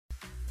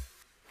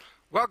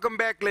Welcome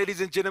back, ladies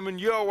and gentlemen.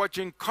 You are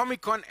watching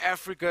Comic-Con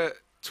Africa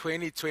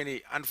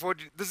 2020.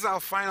 Unfortunately, this is our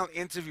final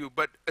interview,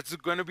 but it's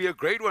going to be a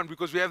great one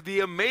because we have the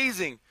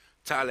amazing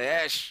Tala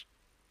Ashe.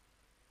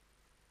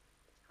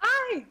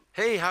 Hi.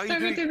 Hey, how are you So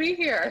doing? good to be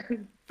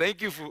here.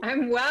 Thank you for...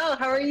 I'm well.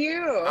 How are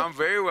you? I'm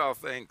very well,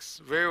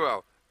 thanks. Very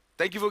well.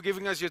 Thank you for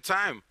giving us your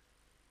time.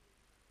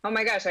 Oh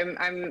my gosh,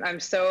 I'm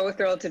so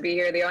thrilled to be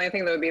here. The only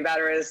thing that would be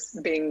better is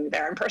being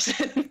there in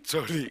person.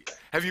 Totally.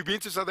 Have you been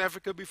to South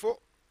Africa before?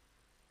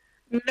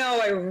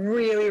 No, I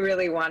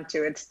really want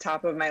to. It's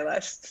top of my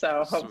list.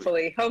 So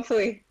Sweet.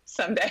 hopefully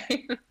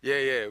someday.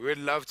 Yeah, we'd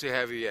love to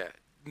have you. Yeah,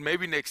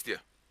 maybe next year.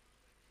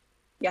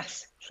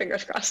 Yes,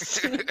 fingers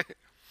crossed.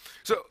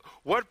 So,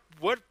 what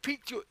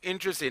piqued your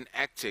interest in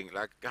acting?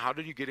 Like, how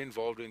did you get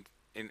involved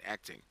in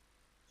acting?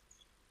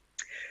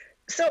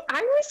 So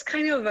I was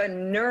kind of a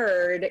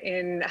nerd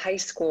in high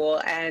school,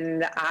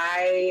 and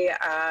I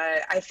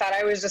thought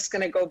I was just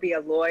going to go be a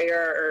lawyer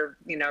or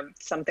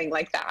something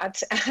like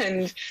that.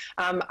 And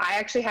I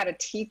actually had a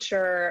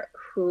teacher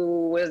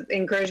who was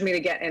encouraged me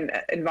to get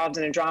involved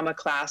in a drama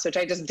class, which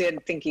I just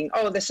did, thinking,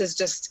 oh, this is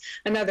just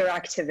another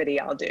activity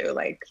I'll do,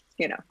 like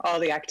all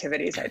the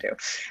activities I do.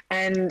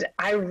 And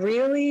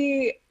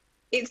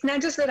it's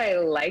not just that I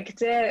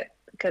liked it,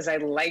 because I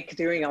like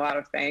doing a lot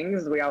of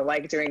things. We all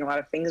like doing a lot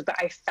of things, but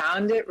I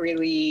found it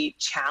really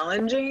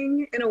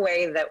challenging in a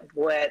way that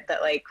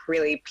like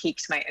really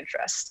piqued my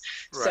interest.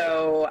 Right.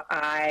 So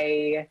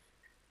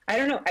I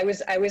don't know.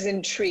 I was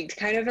intrigued,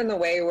 kind of in the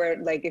way where,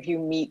 like, if you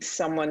meet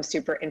someone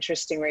super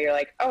interesting, where you're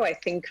like, oh, I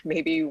think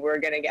maybe we're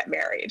gonna get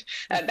married.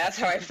 And that's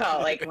how I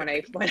felt like when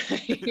I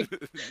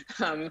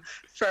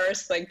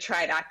first like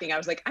tried acting. I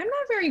was like, I'm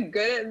not very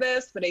good at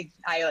this, but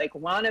I like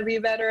want to be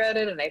better at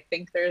it, and I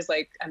think there's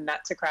like a nut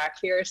to crack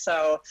here.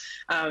 So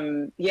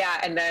yeah,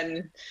 and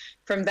then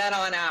from then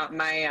on out,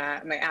 my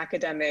my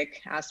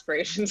academic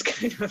aspirations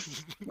kind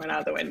of went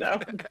out the window.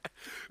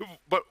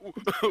 But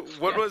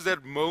what Yeah. was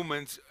that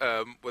moment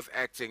with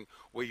acting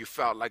where you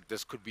felt like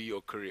this could be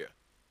your career?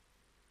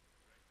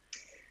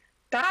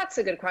 That's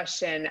a good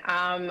question.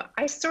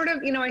 I sort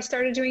of, I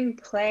started doing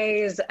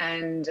plays,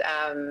 and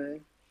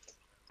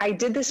I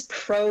did this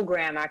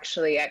program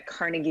actually at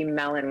Carnegie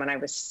Mellon when I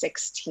was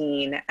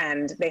 16,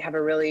 and they have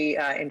a really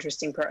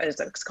interesting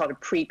it's called a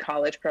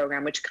pre-college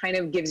program, which kind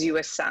of gives you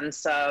a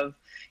sense of,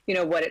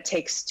 what it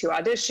takes to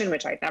audition,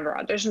 which I'd never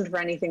auditioned for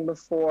anything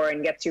before,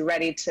 and gets you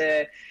ready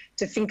to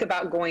think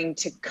about going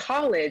to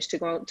college,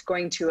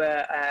 going to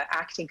a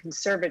acting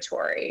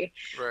conservatory.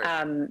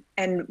 Right.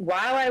 And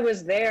while I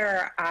was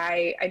there,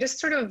 I just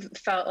sort of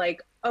felt like,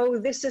 oh,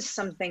 this is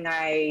something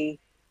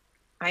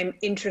I'm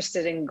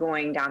interested in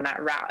going down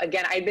that route.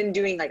 Again, I'd been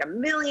doing like a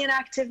million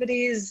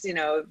activities,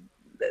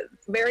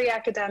 very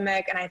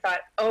academic. And I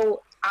thought,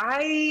 oh,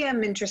 I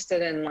am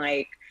interested in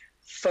like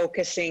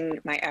focusing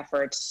my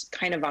efforts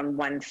kind of on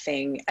one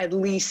thing, at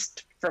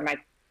least for my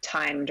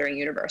time during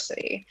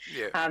university.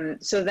 Yeah.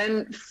 So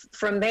then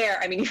from there,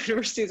 I mean,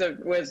 universities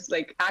was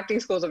like, acting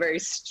school is a very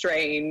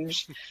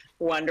strange,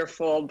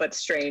 wonderful, but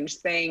strange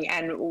thing.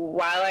 And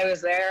while I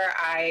was there,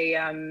 I,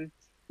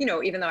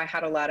 even though I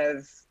had a lot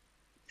of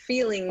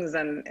feelings,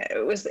 and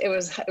it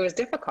was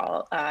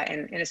difficult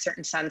in a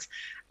certain sense,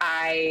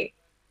 I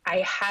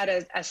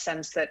had a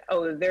sense that,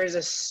 oh, there's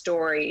a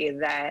story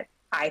that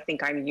I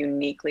think I'm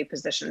uniquely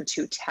positioned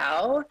to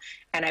tell,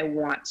 and I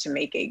want to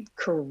make a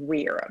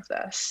career of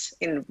this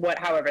in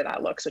however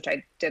that looks, which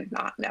I did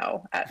not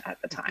know at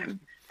the time,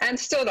 and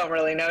still don't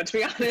really know, to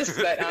be honest.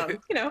 But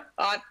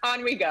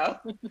on we go.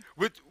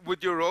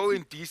 With your role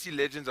in DC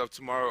Legends of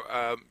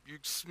Tomorrow, you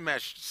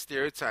smashed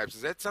stereotypes.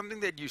 Is that something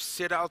that you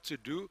set out to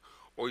do,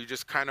 or you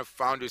just kind of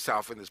found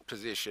yourself in this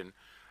position?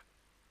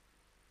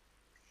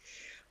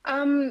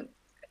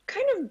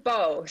 Kind of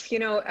both.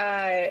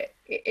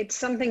 It's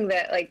something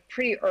that, like,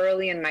 pretty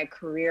early in my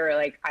career,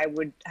 like I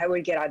would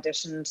get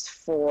auditions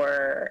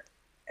for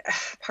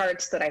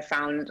parts that I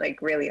found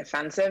like really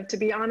offensive, to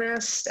be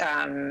honest.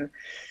 And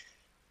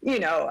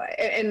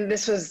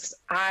this was,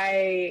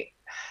 I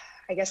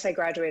guess I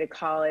graduated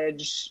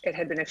college. It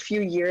had been a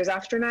few years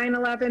after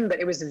 9/11, but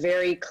it was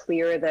very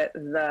clear that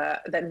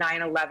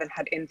 9/11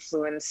 had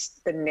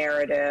influenced the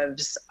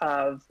narratives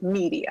of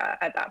media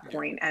at that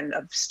point, and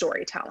of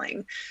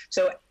storytelling.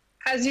 So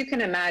as you can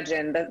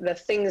imagine, the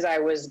things I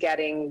was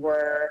getting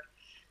were,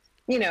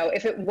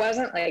 if it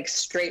wasn't like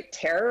straight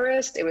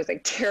terrorist, it was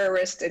like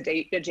terrorist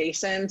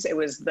adjacent. It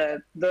was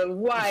the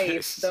wife,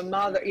 Yes. the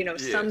mother,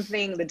 Yes.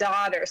 something, the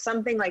daughter,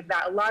 something like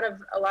that. A lot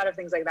of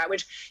things like that,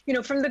 which,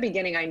 from the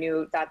beginning I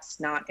knew that's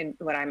not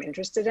what I'm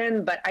interested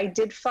in. But I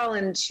did fall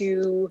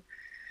into,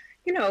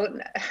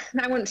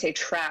 I wouldn't say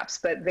traps,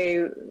 but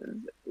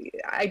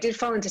I did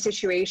fall into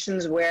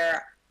situations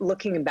where,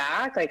 looking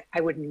back, like,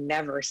 I would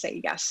never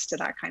say yes to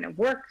that kind of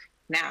work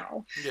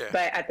now. Yeah.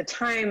 But at the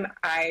time,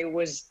 I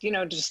was,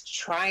 just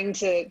trying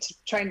to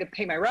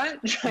pay my rent,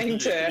 trying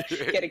to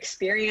get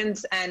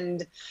experience.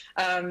 And,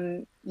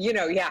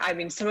 yeah, I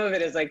mean, some of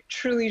it is like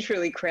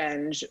truly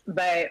cringe,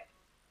 but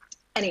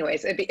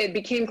anyways, it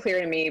became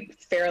clear to me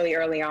fairly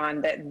early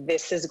on that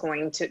this is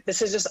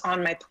just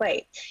on my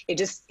plate. It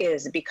just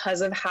is,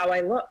 because of how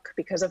I look,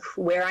 because of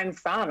where I'm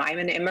from. I'm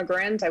an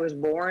immigrant. I was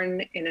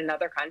born in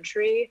another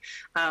country.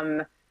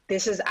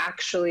 This is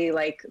actually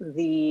like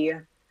the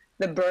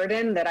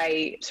burden that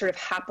I sort of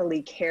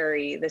happily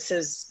carry. This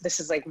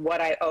is like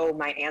what I owe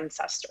my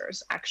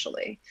ancestors,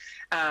 actually,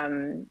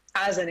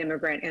 as an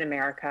immigrant in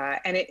America.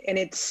 And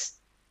it's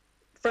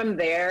from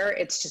there,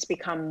 it's just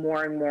become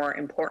more and more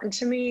important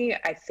to me.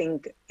 I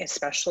think,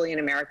 especially in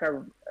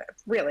America,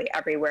 really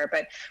everywhere,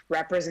 but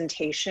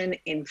representation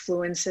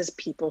influences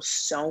people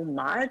so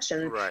much.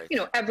 And, Right. you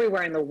know,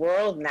 everywhere in the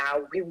world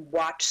now,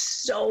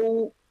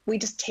 we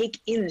just take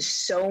in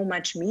so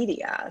much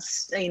media,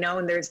 you know,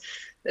 and there's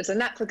a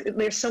Netflix,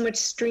 there's so much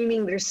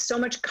streaming, there's so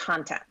much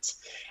content.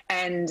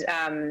 And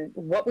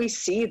what we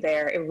see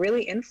there, it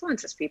really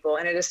influences people.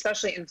 And it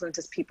especially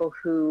influences people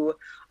who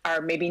are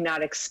maybe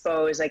not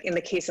exposed. Like in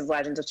the case of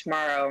Legends of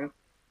Tomorrow,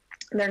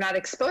 they're not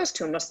exposed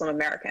to a Muslim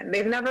American.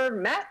 They've never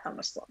met a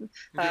Muslim.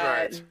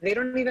 Right. They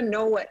don't even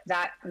know what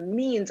that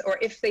means. Or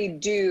if they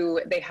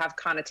do, they have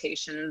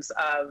connotations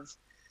of,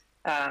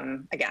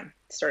 again,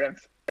 sort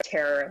of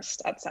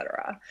terrorist,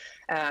 etc.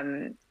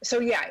 So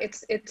yeah,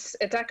 it's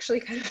actually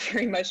kind of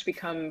very much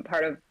become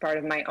part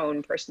of my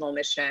own personal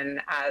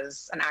mission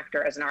as an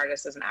actor, as an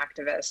artist, as an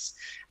activist,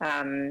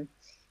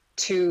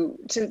 to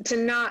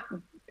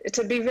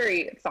be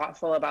very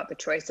thoughtful about the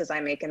choices I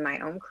make in my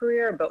own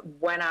career. But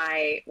when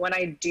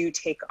I do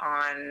take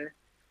on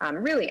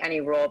really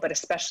any role, but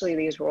especially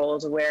these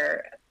roles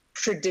where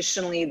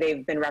traditionally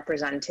they've been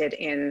represented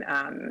in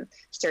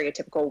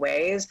stereotypical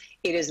ways,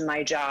 it is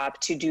my job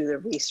to do the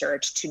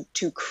research,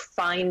 to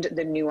find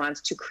the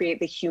nuance, to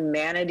create the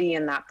humanity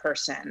in that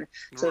person,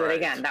 so that,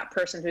 again, that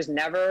person who's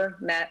never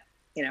met,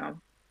 you know,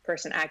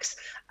 person X,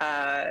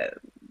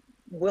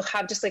 will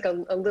have just like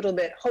a little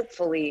bit,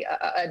 hopefully,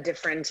 a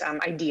different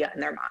idea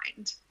in their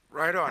mind.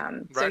 Right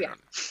on. Right yeah.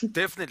 on.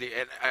 Definitely.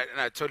 And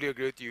I totally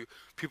agree with you.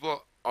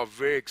 People are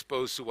very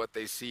exposed to what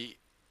they see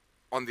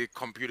on the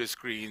computer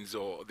screens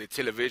or the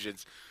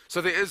televisions. So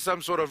there is some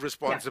sort of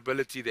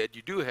responsibility that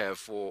you do have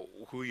for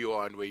who you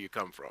are and where you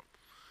come from.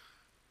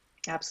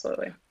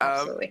 Absolutely.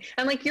 Absolutely.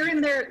 And like you're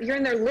in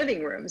their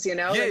living rooms, you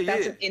know? Yeah, like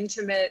that's an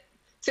intimate,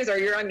 Cesar,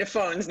 you're on your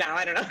phones now,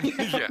 I don't know. You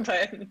know? Yeah.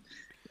 But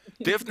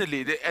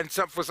Definitely. And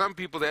for some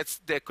people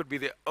that could be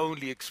their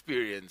only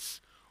experience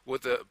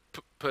with a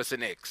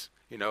person X,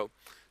 you know?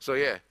 So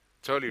yeah,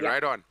 totally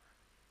right on.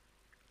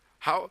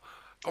 How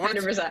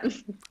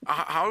 100%.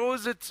 How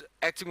was it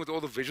acting with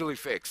all the visual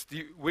effects?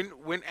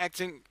 When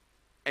acting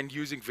and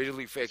using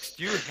visual effects,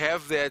 do you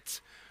have that?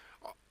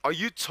 Are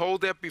you told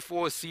that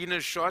before a scene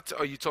is shot? Or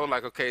are you told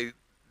like, okay,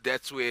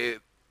 that's where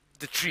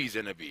the tree's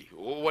gonna be,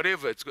 or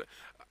whatever it's good?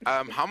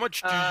 How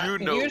much do you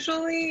know?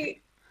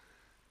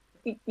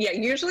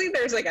 Usually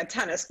there's like a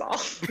tennis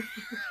ball.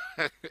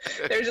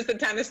 There's just a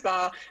tennis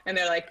ball, and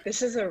they're like,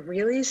 this is a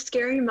really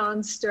scary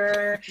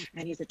monster,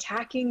 and he's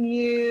attacking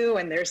you,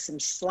 and there's some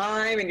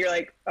slime, and you're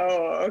like,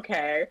 oh,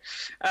 okay.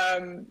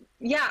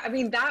 Yeah, I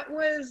mean, that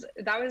was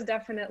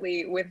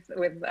definitely with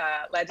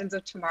Legends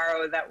of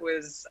Tomorrow. That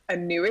was a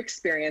new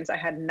experience. I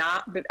had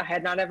not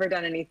ever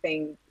done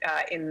anything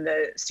in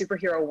the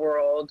superhero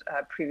world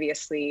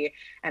previously,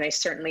 and I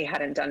certainly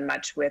hadn't done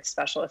much with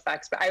special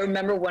effects. But I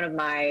remember one of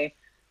my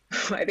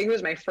I think it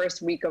was my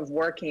first week of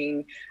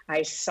working,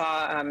 I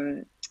saw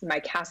my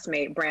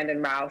castmate,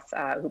 Brandon Routh,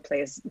 who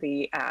plays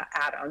the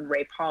Adam,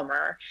 Ray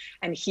Palmer,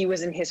 and he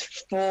was in his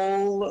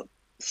full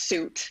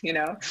suit, you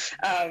know,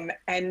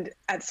 and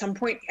at some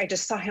point I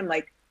just saw him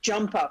like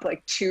jump up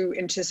like 2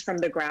 inches from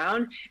the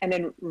ground and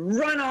then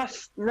run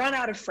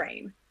out of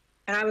frame.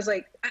 And I was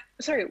like,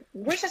 sorry,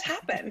 what just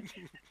happened?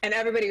 And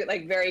everybody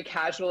like very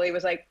casually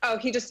was like, oh,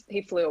 he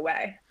flew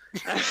away.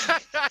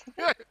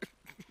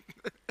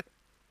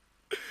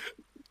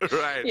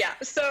 Right. Yeah.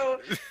 So,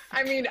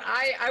 I mean,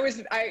 I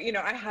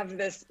have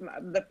this,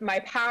 my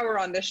power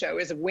on the show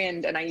is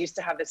wind. And I used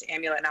to have this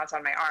amulet, now it's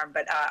on my arm,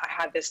 but I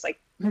had this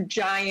like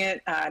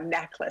giant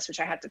necklace, which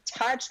I had to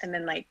touch, and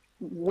then like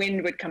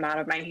wind would come out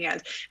of my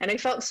hands. And I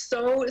felt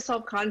so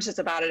self-conscious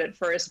about it at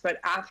first. But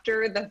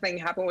after the thing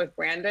happened with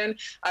Brandon,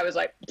 I was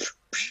like,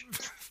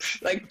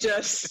 like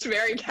just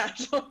very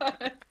casual.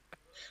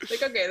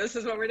 Like, okay, this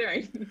is what we're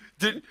doing.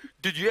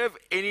 Did you have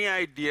any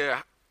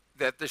idea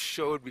that the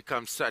show would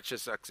become such a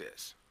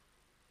success?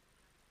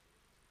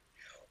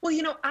 Well,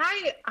 you know,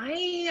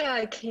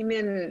 I came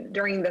in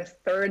during the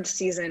 3rd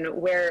season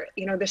where,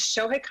 you know, the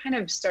show had kind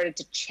of started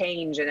to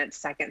change in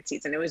its 2nd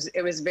season.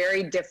 It was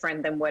very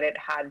different than what it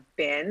had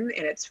been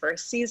in its 1st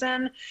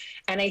season.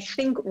 And I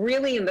think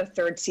really in the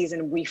 3rd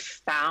season, we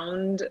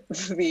found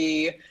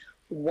the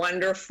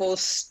wonderful,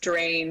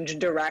 strange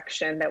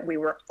direction that we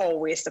were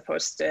always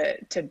supposed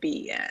to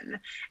be in.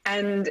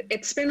 And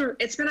it's been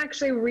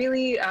actually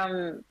really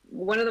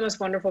one of the most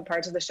wonderful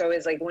parts of the show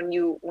is like when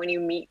you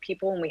meet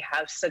people, and we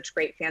have such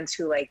great fans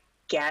who like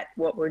get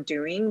what we're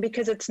doing,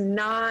 because it's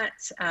not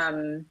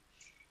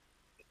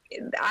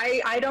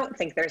I don't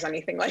think there's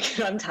anything like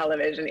it on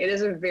television. It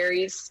is a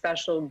very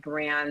special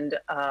brand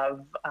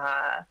of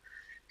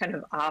kind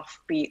of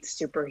offbeat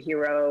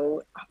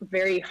superhero,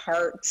 very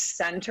heart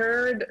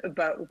centered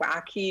but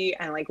wacky,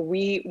 and like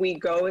we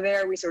go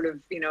there. We sort of,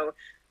 you know,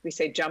 we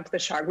say jump the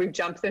shark. We've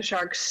jumped the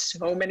shark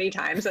so many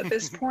times at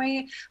this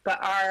point,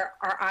 but our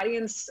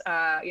audience,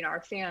 you know,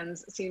 our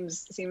fans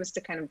seems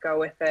to kind of go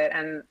with it,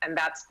 and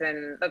that's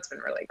been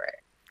really great.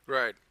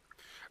 Right.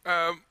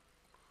 Um,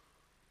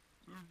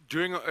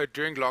 during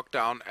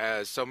lockdown,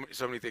 as so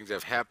many things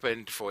have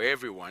happened for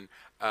everyone,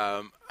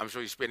 I'm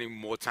sure you're spending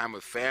more time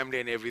with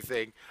family and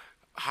everything.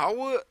 How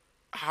were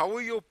how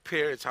were your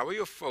parents? How were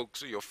your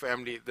folks or your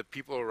family, the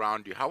people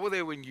around you? How were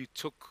they when you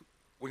took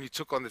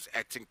on this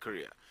acting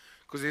career?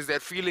 Because there's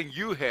that feeling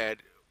you had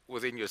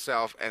within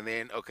yourself, and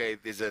then okay,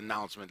 there's an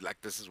announcement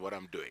like this is what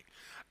I'm doing.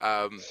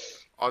 Um,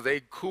 are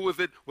they cool with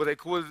it? Were they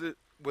cool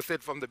with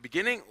it from the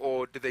beginning,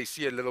 or did they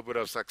see a little bit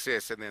of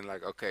success and then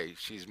like, okay,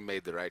 she's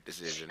made the right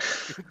decision?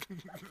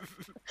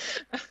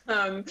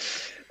 Um,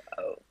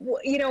 well,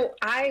 you know,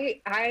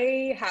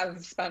 I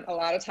have spent a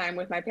lot of time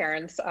with my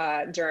parents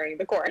during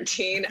the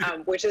quarantine,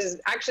 which has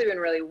actually been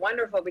really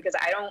wonderful because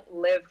I don't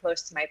live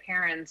close to my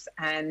parents.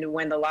 And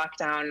when the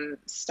lockdown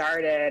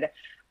started,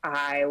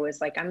 I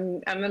was like,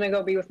 I'm gonna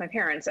go be with my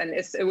parents, and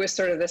it was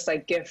sort of this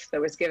like gift that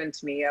was given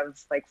to me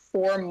of like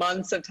 4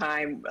 months of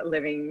time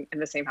living in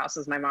the same house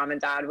as my mom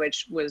and dad,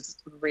 which was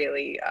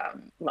really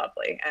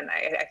lovely. And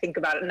I think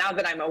about it now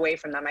that I'm away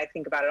from them. I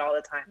think about it all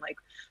the time, like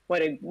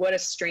what a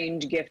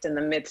strange gift in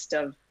the midst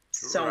of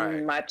so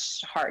Right.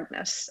 much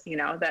hardness, you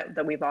know,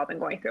 that we've all been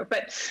going through.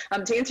 But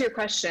to answer your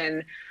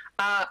question,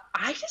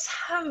 I just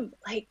have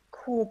like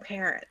cool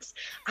parents.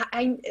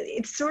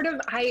 It's sort of,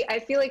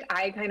 I feel like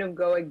I kind of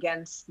go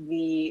against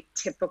the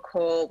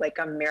typical like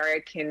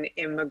American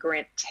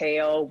immigrant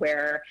tale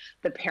where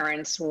the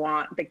parents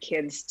want the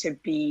kids to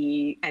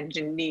be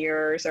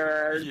engineers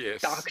or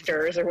Yes.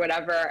 doctors or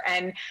whatever.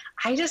 And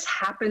I just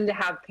happen to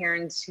have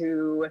parents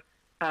who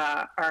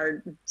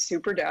are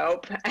super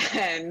dope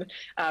and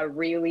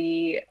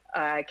really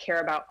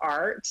care about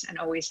art and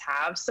always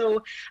have.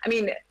 So, I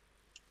mean,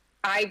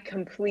 I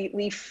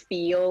completely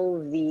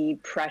feel the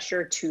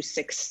pressure to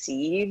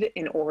succeed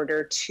in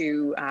order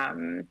to,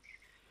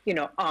 you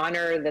know,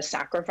 honor the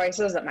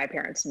sacrifices that my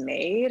parents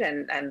made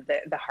and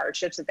the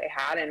hardships that they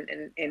had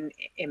in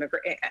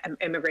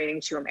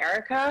immigrating to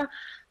America.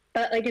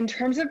 But like in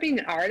terms of being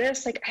an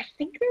artist, like I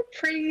think they're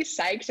pretty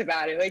psyched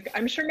about it. Like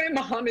I'm sure my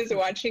mom is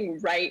watching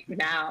right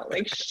now.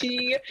 Like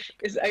she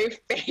is a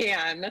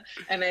fan,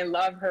 and I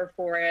love her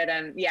for it.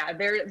 And yeah,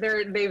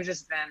 they've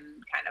just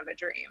been kind of a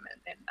dream,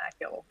 and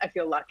I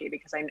feel lucky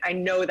because I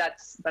know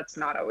that's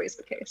not always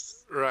the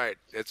case. Right.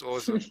 That's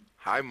awesome.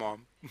 Hi,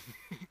 mom,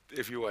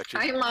 if you're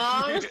watching. Hi,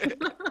 mom.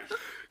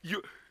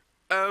 You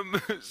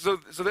so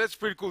that's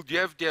pretty cool. Do you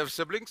have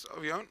siblings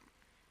of your own?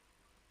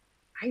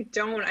 I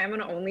don't. I'm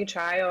an only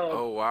child.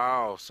 Oh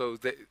wow. So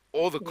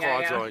all the Yeah,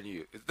 cards yeah. are on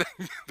you.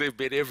 They've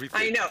been I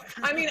everything. know.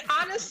 I mean,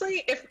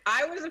 honestly, if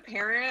I was a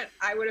parent,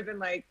 I would have been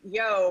like,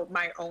 yo,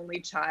 my only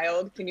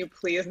child, can you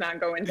please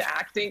not go into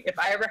acting? If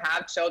I ever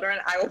have children,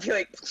 I will be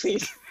like,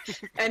 please,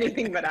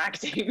 anything but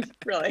acting,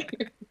 really.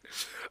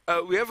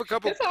 We have a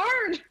couple. It's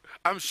hard.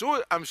 I'm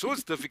sure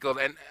it's difficult,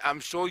 and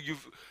I'm sure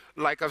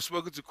I've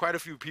spoken to quite a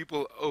few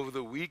people over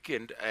the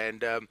weekend,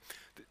 and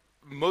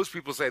most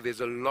people say there's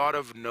a lot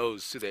of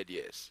no's to that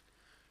yes,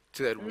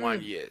 to that one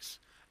Mm, yes,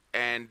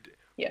 and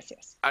yes,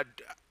 yes. I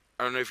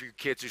don't know if you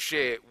care to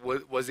share.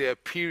 Was there a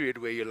period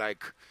where you're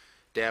like,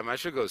 damn, I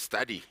should go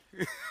study,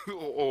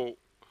 or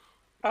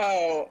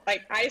Oh,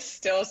 like I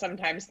still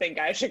sometimes think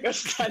I should go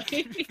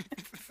study.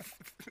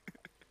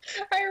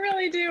 I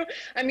really do.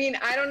 I mean,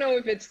 I don't know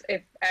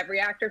if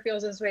every actor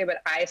feels this way, but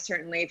I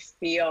certainly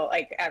feel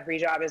like every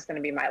job is going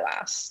to be my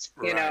last.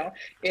 You right, know,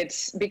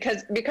 it's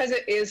because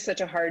it is such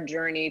a hard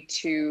journey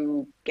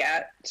to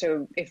get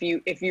to. If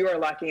you are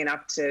lucky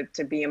enough to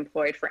be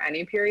employed for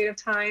any period of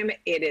time,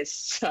 it is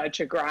such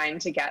a grind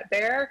to get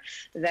there.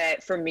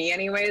 That for me,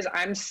 anyways,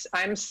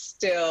 I'm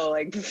still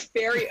like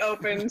very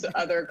open to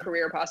other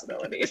career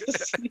possibilities.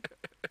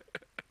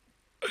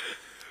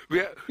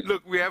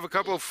 look, we have a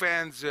couple of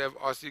fans who have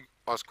asked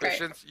Great.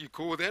 questions. You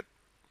cool with it?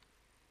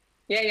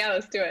 Yeah, yeah.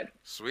 Let's do it.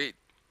 Sweet.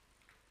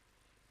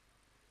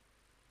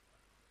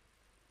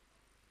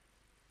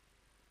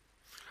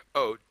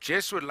 Oh,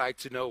 Jess would like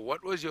to know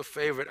what was your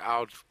favorite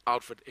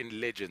outfit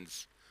in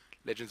Legends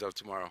of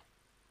Tomorrow.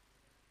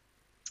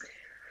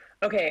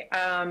 Okay,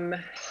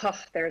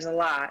 there's a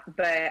lot,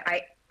 but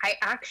I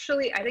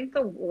actually I think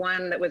the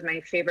one that was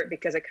my favorite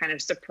because it kind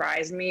of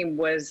surprised me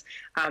was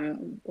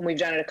we've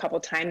done it a couple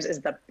times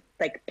is the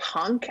like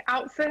punk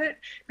outfit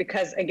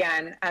because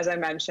again, as I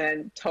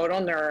mentioned,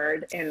 total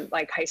nerd in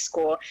like high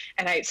school,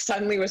 and I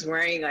suddenly was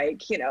wearing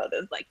like you know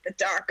the like the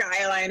dark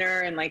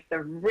eyeliner and like the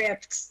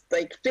ripped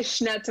like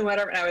fishnets and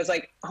whatever, and I was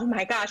like, oh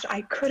my gosh,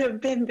 I could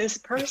have been this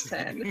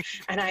person,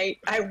 and I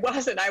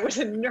wasn't. I was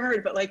a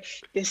nerd, but like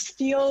this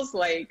feels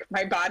like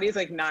my body's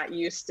like not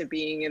used to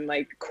being in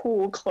like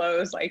cool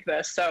clothes like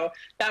this. So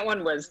that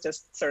one was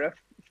just sort of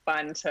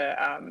fun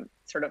to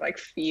sort of like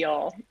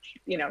feel,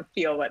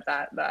 feel what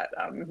that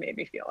made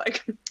me feel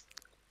like.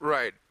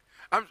 Right.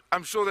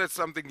 I'm sure that's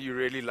something you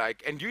really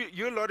like, and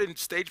you're a lot in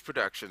stage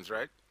productions,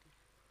 right?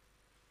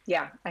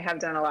 Yeah, I have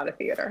done a lot of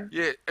theater.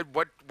 Yeah. And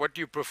what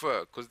do you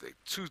prefer? Because they're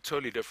two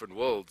totally different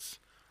worlds.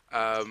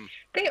 Um,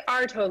 They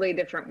are totally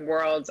different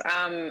worlds.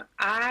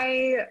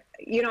 I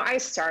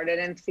started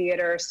in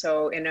theater,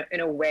 so in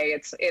a way,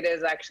 it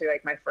is actually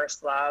like my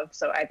first love.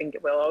 So I think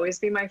it will always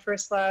be my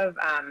first love.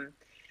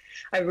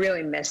 I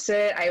really miss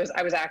it. I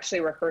was actually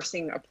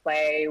rehearsing a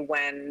play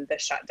when the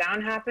shutdown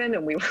happened,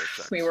 and we were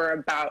oh, we shucks. were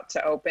about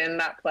to open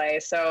that play.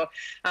 So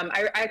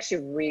I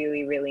actually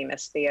really really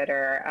miss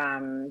theater.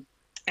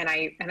 And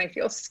I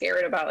feel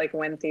scared about like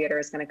when theater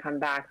is going to come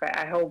back, but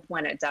I hope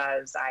when it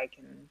does, I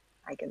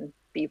can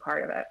be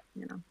part of it.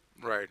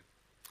 Right.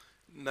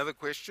 Another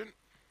question.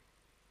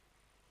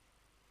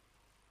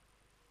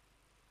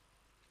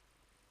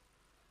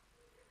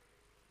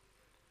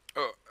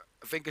 Oh,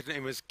 I think his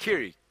name is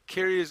Kiri.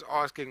 Kiri is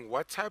asking,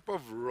 what type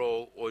of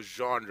role or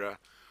genre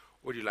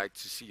would you like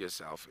to see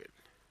yourself in?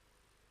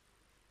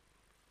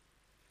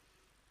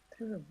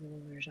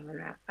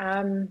 Genre.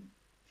 I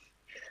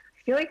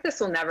feel like this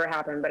will never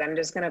happen, but I'm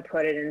just gonna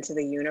put it into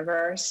the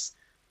universe.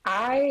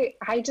 I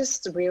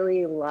just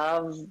really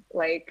love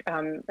like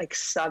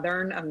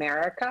Southern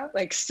America,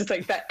 like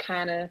that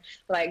kind of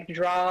like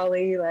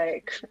drawly,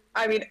 like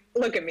I mean,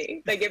 look at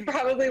me. Like it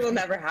probably will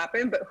never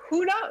happen, but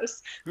who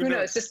knows? Who Who knows?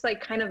 knows? Just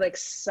like kind of like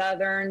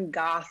Southern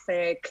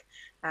Gothic,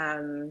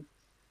 um,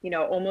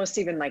 almost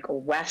even like a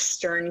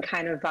Western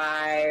kind of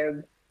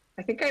vibe.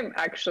 I think I'm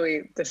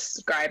actually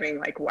describing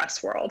like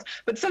Westworld,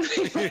 but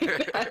something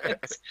like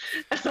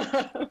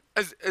that.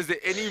 Is there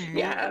any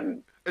Yeah.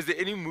 is there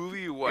any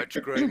movie you watched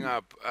growing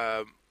up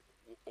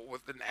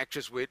with an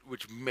actress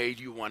which made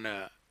you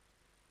wanna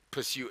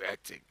pursue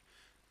acting?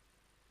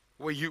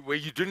 Where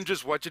you didn't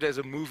just watch it as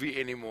a movie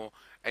anymore,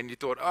 and you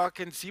thought, oh, I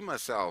can see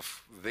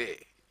myself there.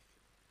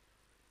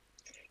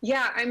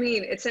 Yeah, I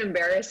mean, it's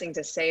embarrassing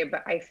to say,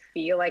 but I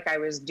feel like I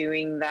was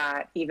doing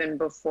that even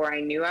before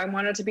I knew I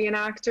wanted to be an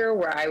actor,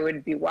 where I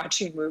would be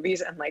watching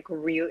movies and like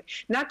really,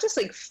 not just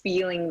like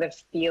feeling the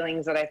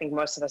feelings that I think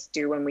most of us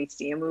do when we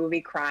see a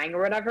movie, crying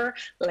or whatever.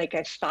 Like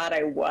I thought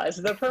I was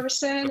the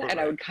person, All and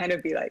I right. would kind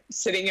of be like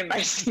sitting in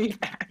my seat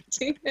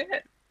acting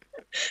it.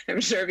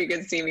 I'm sure if you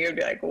could see me, you'd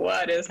be like,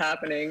 "What is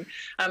happening?"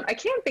 I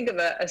can't think of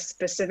a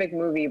specific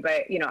movie,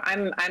 but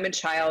I'm a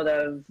child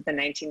of the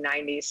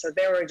 1990s, so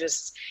there were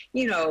just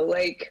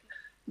like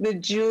the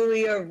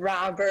Julia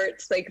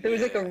Roberts, like there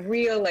was like a Yeah.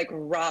 real like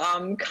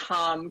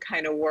rom-com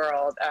kind of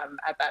world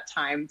at that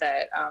time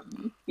that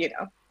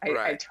I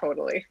Right.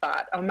 totally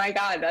thought, "Oh my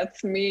God,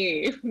 that's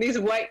me. These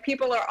white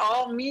people are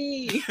all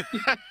me."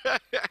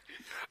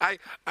 I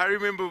I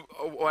remember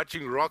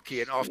watching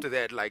Rocky, and after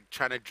that, like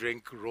trying to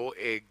drink raw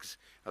eggs.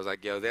 I was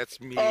like, yo, that's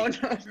Oh me. no,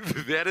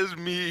 That is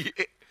me.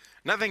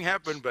 Nothing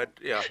happened, but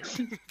yeah,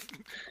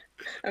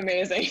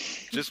 amazing.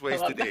 just I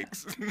love wasted that.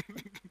 eggs.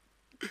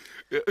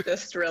 Yeah.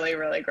 Just really,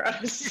 really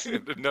gross.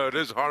 No, it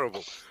is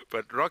horrible,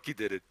 but Rocky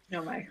did it.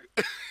 Oh my.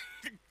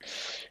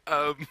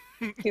 Um,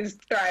 He's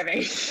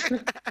thriving.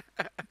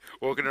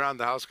 walking around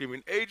the house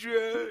screaming,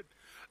 Adrian.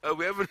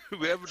 We have Oh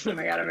another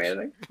my God, question.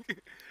 amazing.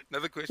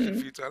 Another question Mhm.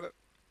 for you, Tyler.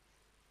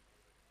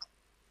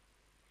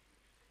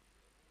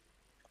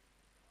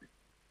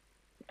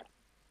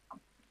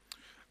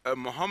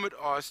 Muhammad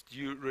asked, do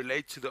you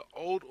relate to the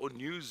old or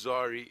new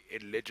Zari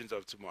in Legends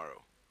of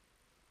Tomorrow?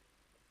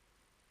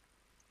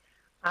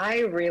 I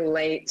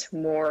relate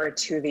more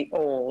to the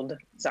old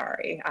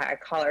Zari. I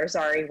call her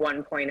Zari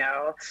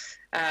 1.0.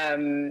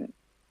 Um,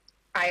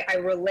 I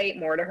relate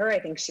more to her. I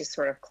think she's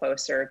sort of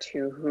closer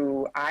to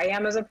who I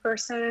am as a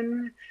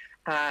person.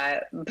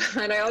 But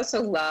I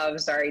also love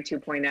Zari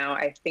 2.0.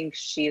 I think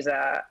she's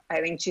a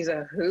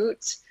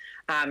hoot.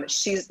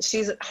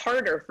 She's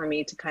harder for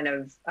me to kind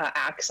of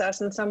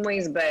access in some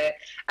ways, but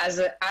as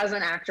an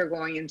actor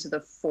going into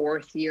the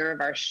fourth year of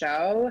our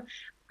show,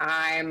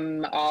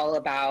 I'm all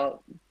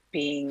about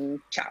being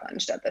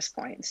challenged at this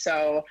point.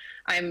 So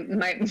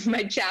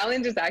my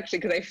challenge is actually,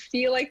 because I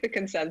feel like the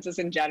consensus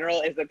in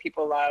general is that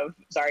people love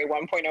Zari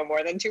 1.0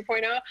 more than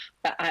 2.0,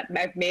 but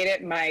I've made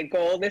it my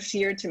goal this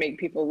year to make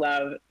people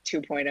love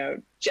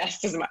 2.0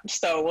 just as much.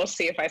 So we'll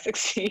see if I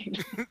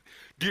succeed.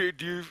 Do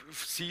you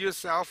see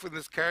yourself in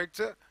this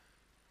character?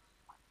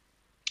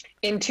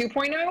 In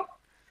 2.0,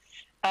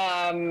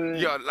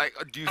 Yeah, like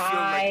I do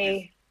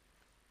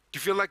you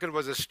feel like it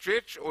was a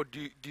stretch, or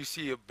do you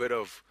see a bit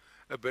of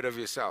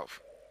yourself?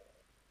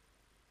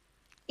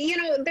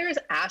 there's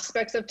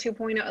aspects of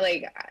 2.0,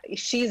 like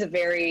she's a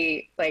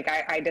very, like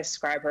I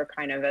describe her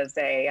kind of as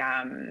a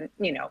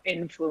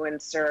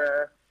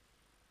influencer,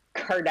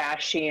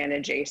 Kardashian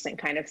adjacent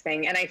kind of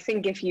thing. And I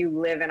think if you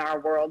live in our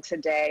world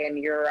today and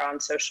you're on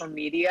social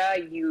media,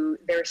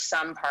 there's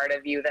some part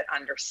of you that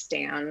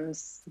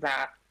understands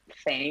that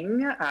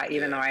thing,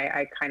 even though Yeah.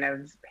 I kind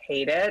of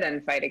hate it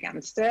and fight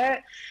against it.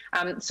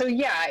 So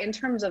yeah, in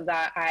terms of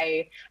that,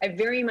 I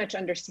very much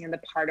understand the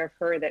part of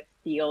her that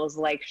feels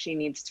like she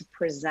needs to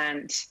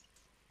present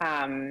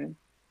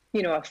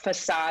you know, a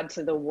facade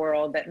to the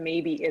world that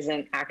maybe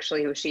isn't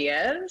actually who she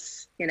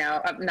is. You know,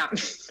 not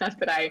not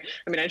that I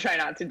mean, I try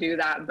not to do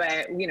that,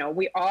 but you know,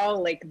 we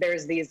all like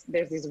there's these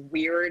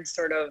weird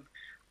sort of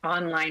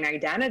online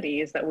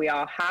identities that we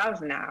all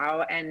have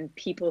now, and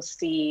people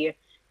see,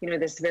 you know,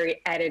 this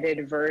very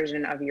edited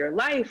version of your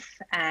life,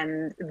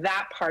 and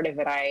that part of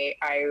it I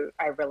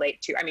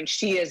relate to. I mean,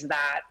 she is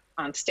that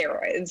on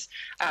steroids.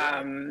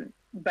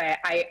 But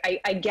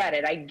I get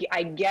it.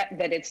 I get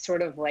that it's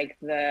sort of like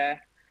the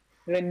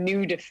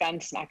new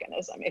defense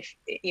mechanism. If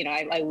you know,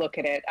 I look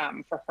at it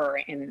for her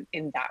in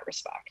that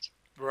respect.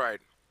 Right.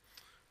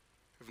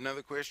 Have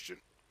another question?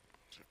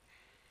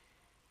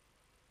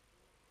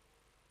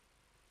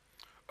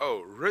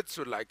 Oh, Ritz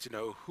would like to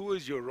know who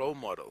is your role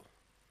model?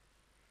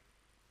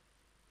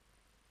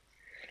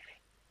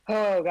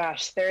 Oh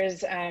gosh,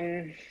 there's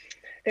a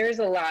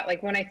lot.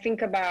 Like when I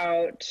think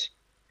about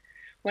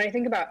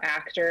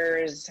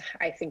actors,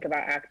 I think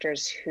about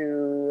actors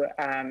who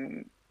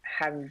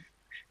have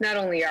not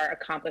only are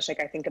accomplished.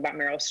 Like I think about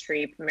Meryl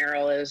Streep.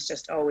 Meryl is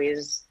just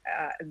always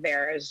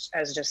there as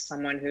just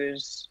someone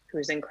who's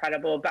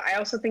incredible. But I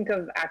also think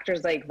of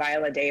actors like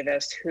Viola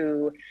Davis,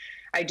 who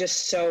I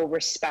just so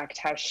respect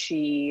how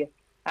she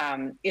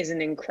is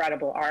an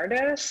incredible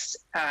artist.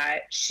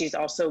 She's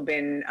also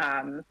been,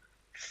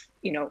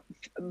 you know,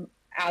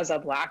 as a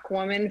Black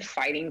woman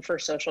fighting for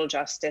social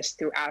justice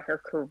throughout her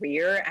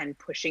career and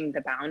pushing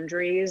the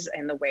boundaries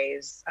in the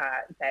ways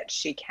that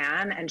she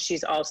can. And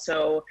she's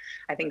also,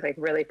 I think, like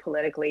really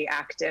politically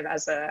active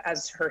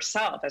as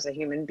herself, as a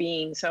human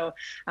being. So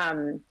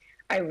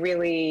I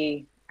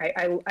really,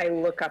 I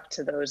look up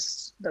to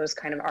those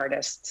kind of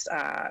artists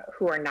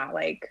who are not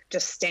like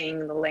just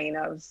staying in the lane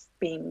of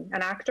being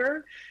an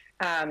actor.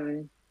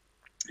 And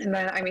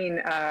then, I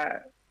mean,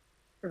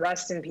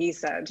 rest in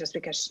peace, just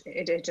because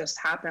it just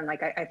happened.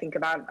 Like I think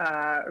about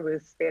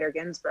Ruth Bader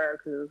Ginsburg,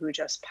 who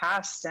just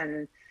passed,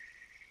 and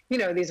you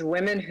know, these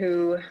women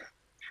who,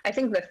 I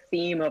think the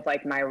theme of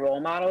like my role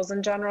models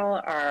in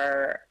general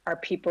are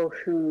people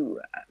who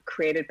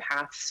created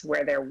paths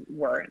where there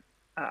weren't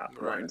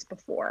ones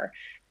before,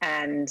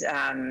 and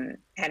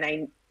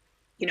I,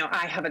 you know,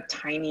 I have a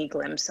tiny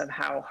glimpse of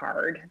how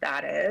hard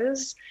that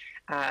is,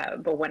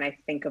 but when I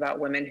think about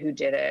women who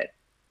did it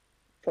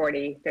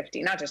 40,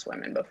 50, not just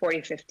women, but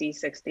 40, 50,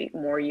 60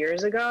 more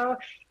years ago,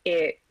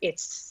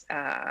 it's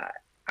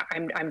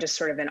I'm just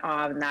sort of in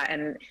awe of that.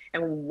 And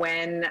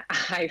when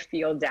I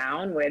feel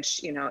down,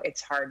 which, you know,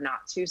 it's hard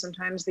not to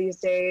sometimes these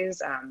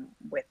days,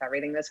 with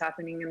everything that's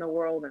happening in the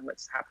world and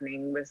what's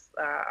happening with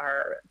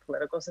our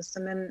political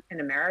system in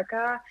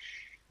America,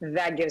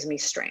 that gives me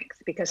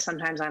strength, because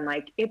sometimes I'm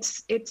like,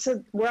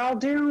 we're all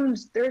doomed.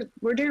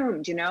 We're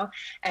doomed, you know,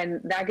 and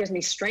that gives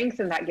me strength,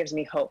 and that gives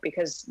me hope,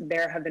 because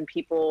there have been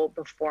people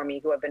before me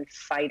who have been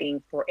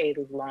fighting for a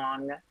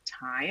long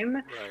time,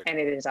 Right. and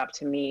it is up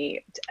to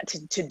me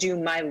to do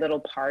my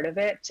little part of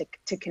it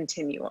to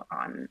continue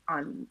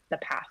on the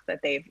path that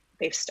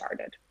they've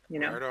started, you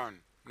know. Right on.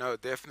 No,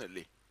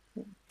 definitely.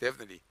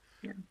 Definitely.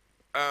 Yeah.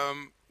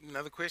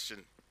 Another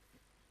question.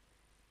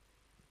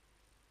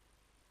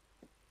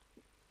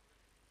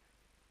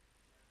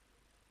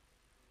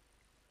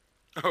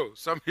 Oh,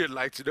 some here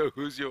like to know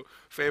who's your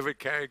favorite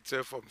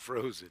character from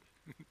Frozen.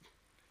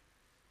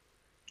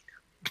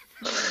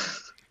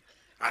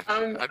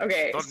 Okay, Not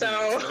me. so It's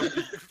not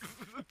me.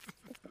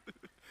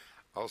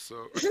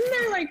 Also, isn't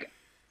there like,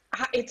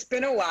 it's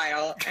been a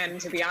while, and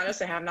to be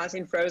honest, I have not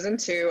seen Frozen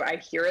 2. I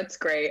hear it's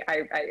great.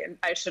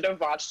 I should have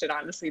watched it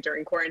honestly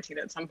during quarantine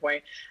at some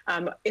point.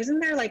 Isn't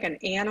there like an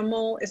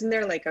animal? Isn't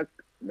there like a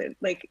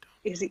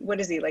what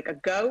is he, like a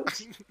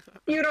goat?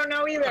 You don't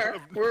know either.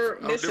 We're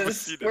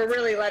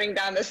really letting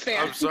down this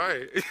I'm fan.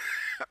 sorry.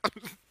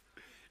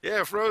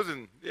 Yeah,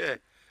 Frozen. Yeah.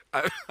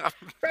 I,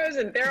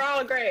 Frozen, they're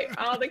all great.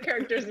 All the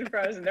characters in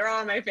Frozen, they're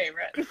all my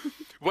favorite.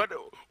 what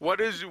what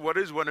is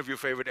one of your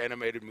favorite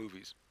animated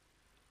movies?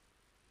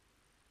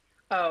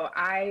 Oh,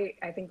 I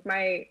think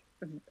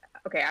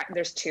okay,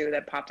 there's two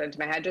that popped into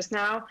my head just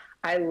now.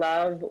 I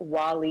love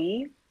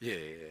Wall-E, Yeah, yeah,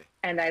 yeah.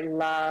 and I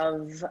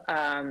love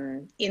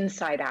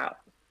Inside Out.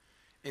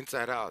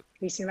 Inside Out.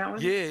 Have you seen that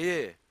one? Yeah,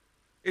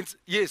 yeah.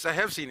 Yes, I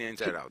have seen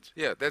Inside Out.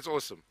 Yeah, that's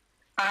awesome.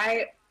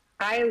 I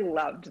I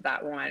loved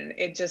that one.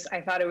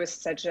 I thought it was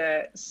such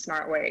a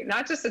smart way,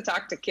 not just to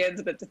talk to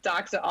kids, but to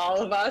talk to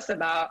all of us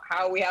about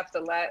how we have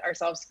to let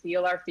ourselves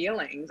feel our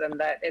feelings and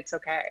that it's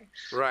okay.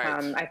 Right.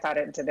 I thought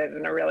it did it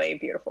in a really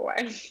beautiful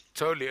way.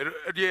 Totally.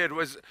 Yeah, it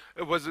was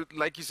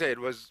like you said, it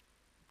was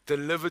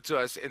delivered to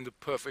us in the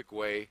perfect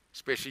way,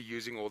 especially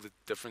using all the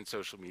different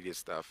social media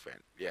stuff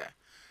and yeah.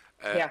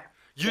 Uh, Yeah,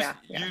 you yeah,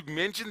 yeah. you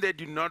mentioned that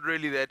you're not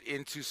really that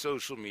into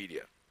social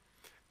media.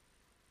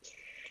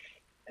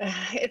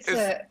 Is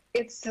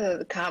It's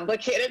a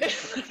complicated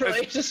is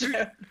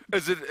relationship.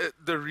 is it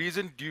the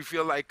reason? Do you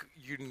feel like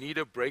you need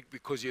a break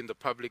because you're in the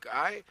public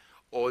eye,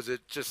 or is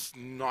it just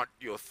not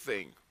your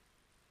thing?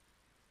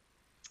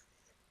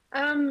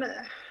 Um,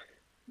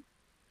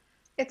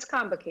 it's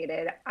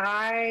complicated.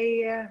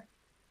 I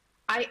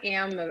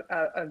am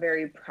a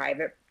very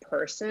private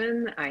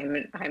person. I'm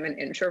an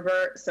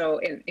introvert, so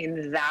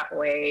in that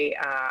way,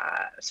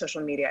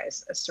 social media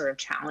is sort of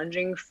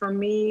challenging for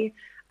me.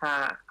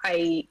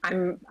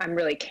 I'm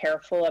really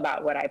careful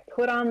about what I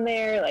put on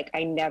there. Like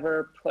I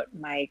never put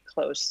my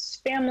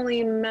close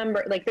family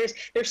member. Like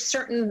there's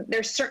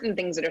certain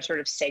things that are sort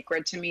of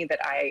sacred to me that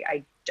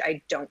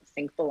I don't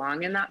think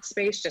belong in that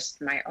space.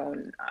 Just my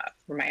own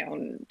for my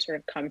own sort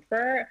of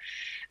comfort.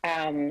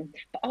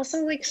 But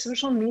also like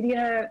social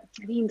media.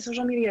 I mean,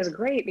 social media is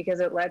great because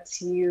it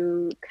lets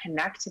you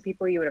connect to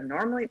people you would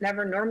have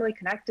never normally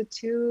connected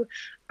to.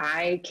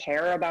 I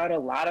care about a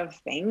lot of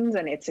things,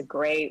 and it's a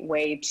great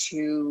way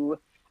to,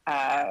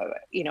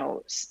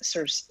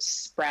 sort of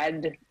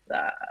spread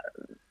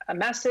a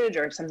message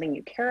or something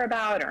you care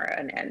about, or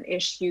an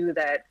issue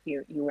that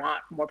you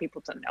want more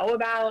people to know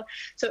about.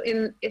 So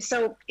it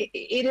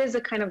is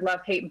a kind of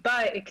love hate,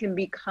 but it can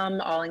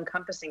become all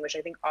encompassing, which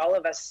I think all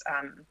of us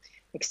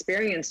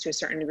experience to a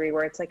certain degree,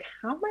 where it's like,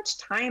 how much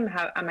time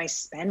am I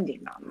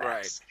spending on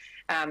this?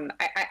 Right.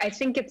 I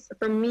think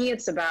for me,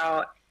 it's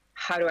about,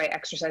 how do I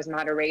exercise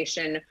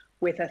moderation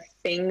with a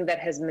thing that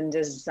has been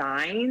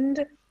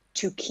designed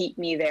to keep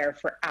me there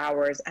for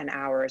hours and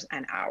hours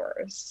and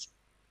hours?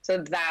 So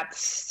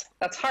that's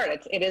hard.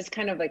 It is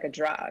kind of like a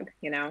drug,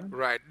 you know?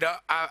 Right. Now,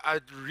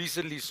 I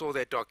recently saw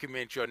that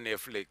documentary on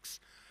Netflix,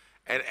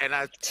 and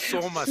I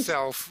saw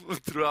myself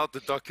throughout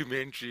the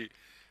documentary.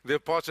 The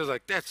parts was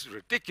like, that's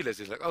ridiculous.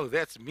 It's like, oh,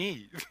 that's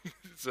me.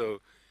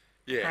 So,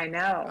 yeah. I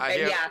know.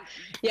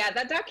 Yeah.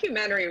 That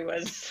documentary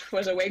was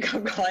a wake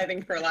up call, I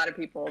think, for a lot of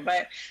people.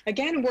 But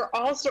again,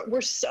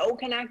 we're so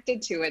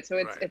connected to it, so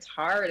it's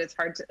hard. It's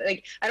hard to,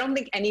 like. I don't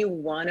think any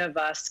one of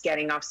us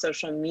getting off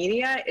social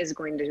media is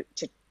going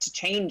to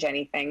change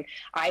anything.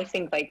 I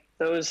think like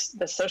the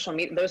social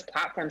media, those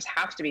platforms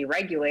have to be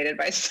regulated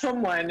by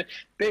someone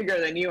bigger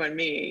than you and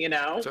me. You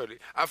know. Totally.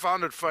 I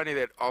found it funny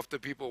that after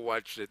people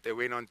watched it, they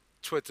went on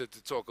Twitter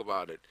to talk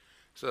about it.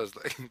 So I was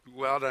like,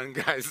 well done,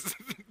 guys.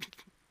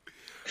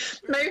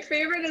 My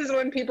favorite is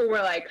when people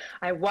were like,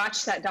 I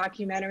watched that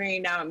documentary,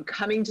 now I'm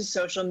coming to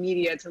social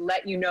media to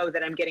let you know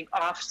that I'm getting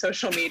off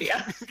social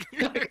media.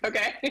 Like,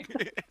 okay.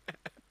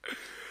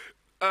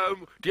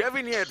 Do you have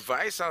any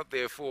advice out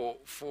there for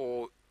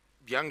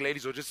young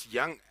ladies or just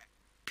young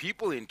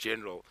people in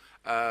general,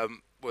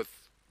 with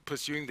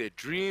pursuing their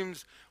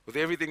dreams, with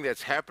everything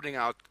that's happening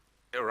out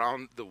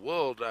around the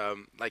world?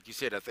 Like you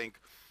said, I think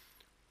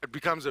it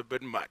becomes a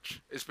bit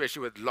much,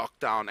 especially with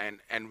lockdown,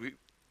 and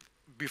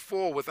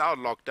before, without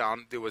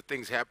lockdown, there were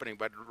things happening,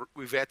 but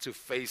we've had to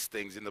face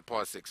things in the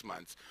past 6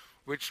 months,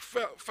 which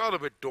felt a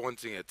bit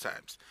daunting at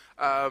times.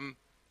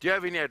 Do you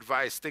have any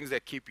advice, things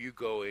that keep you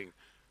going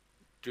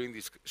during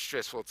these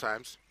stressful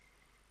times?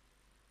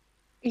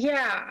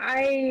 Yeah,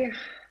 I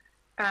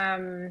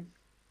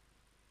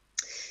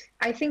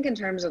think in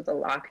terms of the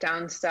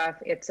lockdown stuff,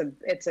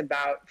 it's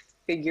about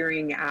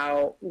figuring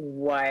out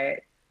what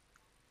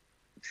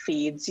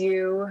feeds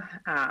you,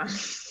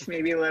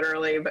 maybe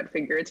literally, but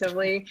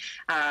figuratively.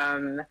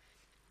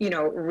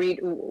 Read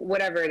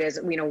whatever it is.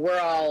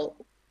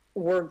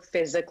 We're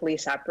physically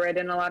separate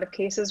in a lot of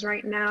cases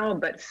right now,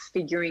 but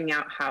figuring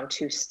out how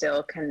to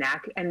still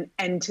connect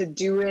and to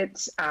do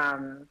it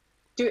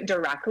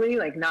directly,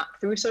 like not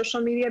through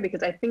social media,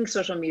 because I think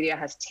social media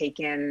has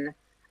taken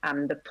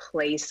the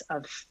place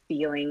of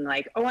feeling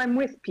like, oh, I'm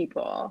with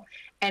people.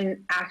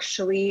 And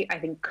actually, I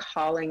think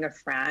calling a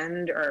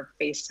friend or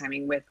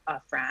FaceTiming with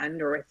a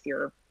friend or with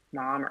your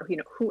mom or,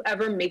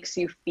 whoever makes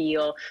you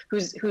feel,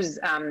 who's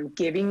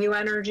giving you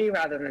energy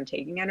rather than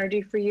taking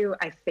energy for you.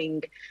 I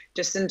think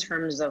just in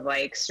terms of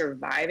like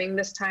surviving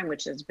this time,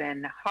 which has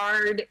been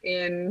hard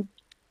in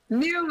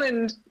new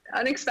and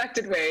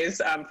unexpected ways,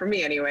 for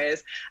me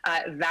anyways,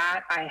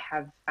 that I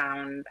have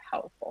found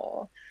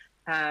helpful.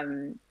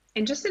 And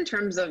just in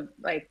terms of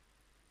like,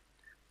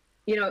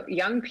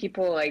 young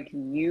people, like,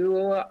 you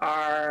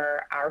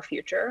are our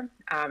future.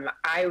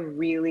 I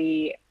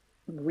really,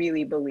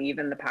 really believe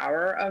in the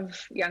power of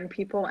young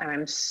people. And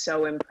I'm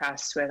so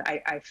impressed with,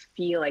 I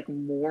feel like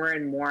more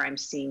and more I'm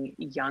seeing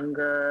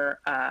younger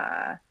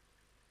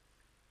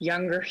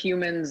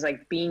humans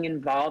like being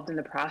involved in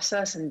the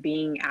process and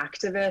being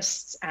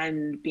activists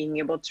and being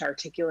able to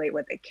articulate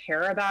what they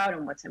care about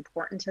and what's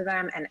important to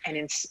them, and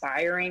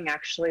inspiring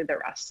actually the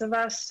rest of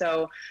us.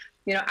 So,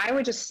 I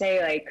would just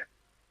say, like,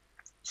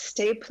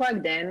 stay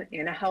plugged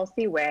in a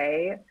healthy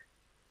way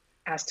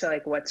as to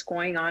like what's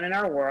going on in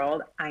our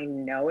world. I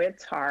know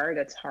it's hard.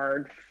 It's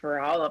hard for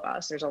all of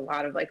us. There's a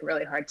lot of like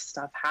really hard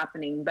stuff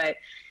happening, but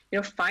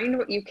find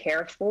what you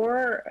care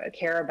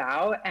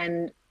about,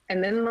 and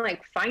then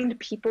like find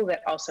people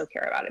that also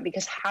care about it,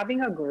 because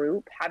having a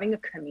group, having a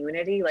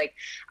community, like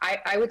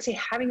I would say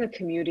having a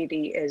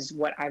community is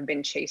what I've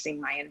been chasing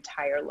my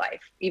entire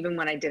life, even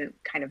when I didn't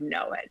kind of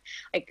know it.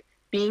 Like,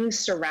 being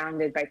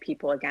surrounded by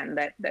people, again,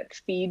 that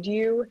feed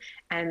you,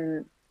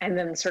 and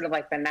then sort of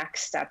like the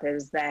next step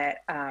is that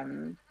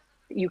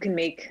you can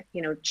make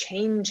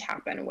change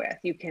happen with.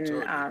 You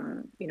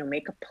can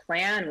make a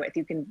plan with.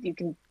 You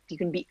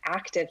can be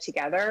active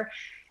together.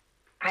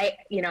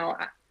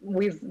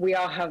 we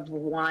all have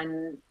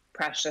one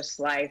precious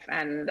life,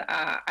 and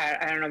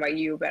I don't know about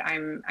you, but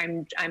I'm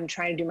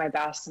trying to do my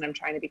best, and I'm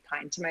trying to be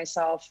kind to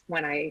myself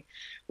when I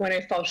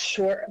fall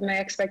short of my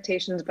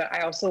expectations. But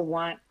I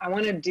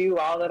want to do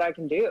all that I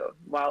can do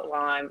while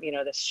I'm,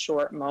 this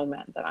short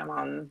moment that I'm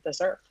on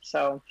this earth.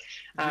 So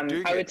You're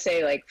doing I it. would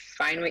say, like,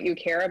 find what you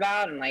care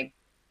about and, like,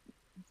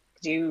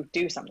 do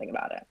something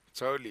about it.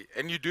 Totally.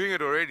 And you're doing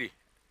it already.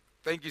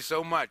 Thank you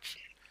so much.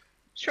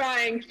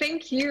 Trying.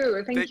 Thank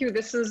you. Thank Thank, you.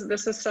 This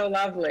is so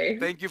lovely.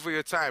 thank you for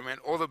your time and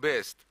all the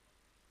best.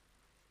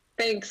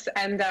 Thanks.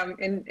 And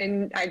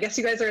I guess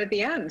you guys are at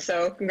the end,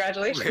 so We're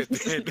congratulations.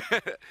 dead.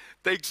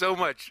 Thanks so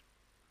much.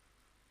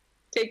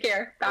 Take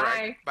care. All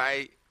right. Bye.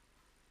 Bye.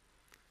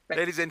 Bye.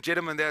 Ladies and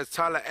gentlemen, there's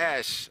Tala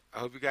Ashe. I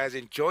hope you guys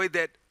enjoyed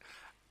that.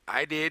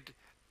 I did.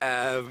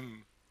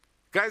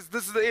 Guys,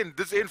 this is the end.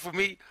 This is the end for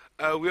me.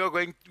 We're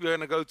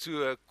gonna go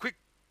to a quick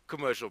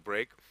commercial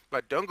break,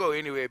 but don't go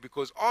anywhere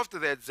because after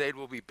that, Zaid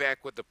will be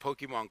back with the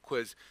Pokemon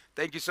quiz.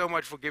 Thank you so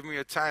much for giving me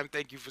your time.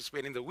 Thank you for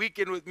spending the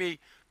weekend with me.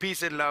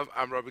 Peace and love.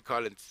 I'm Robbie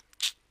Collins.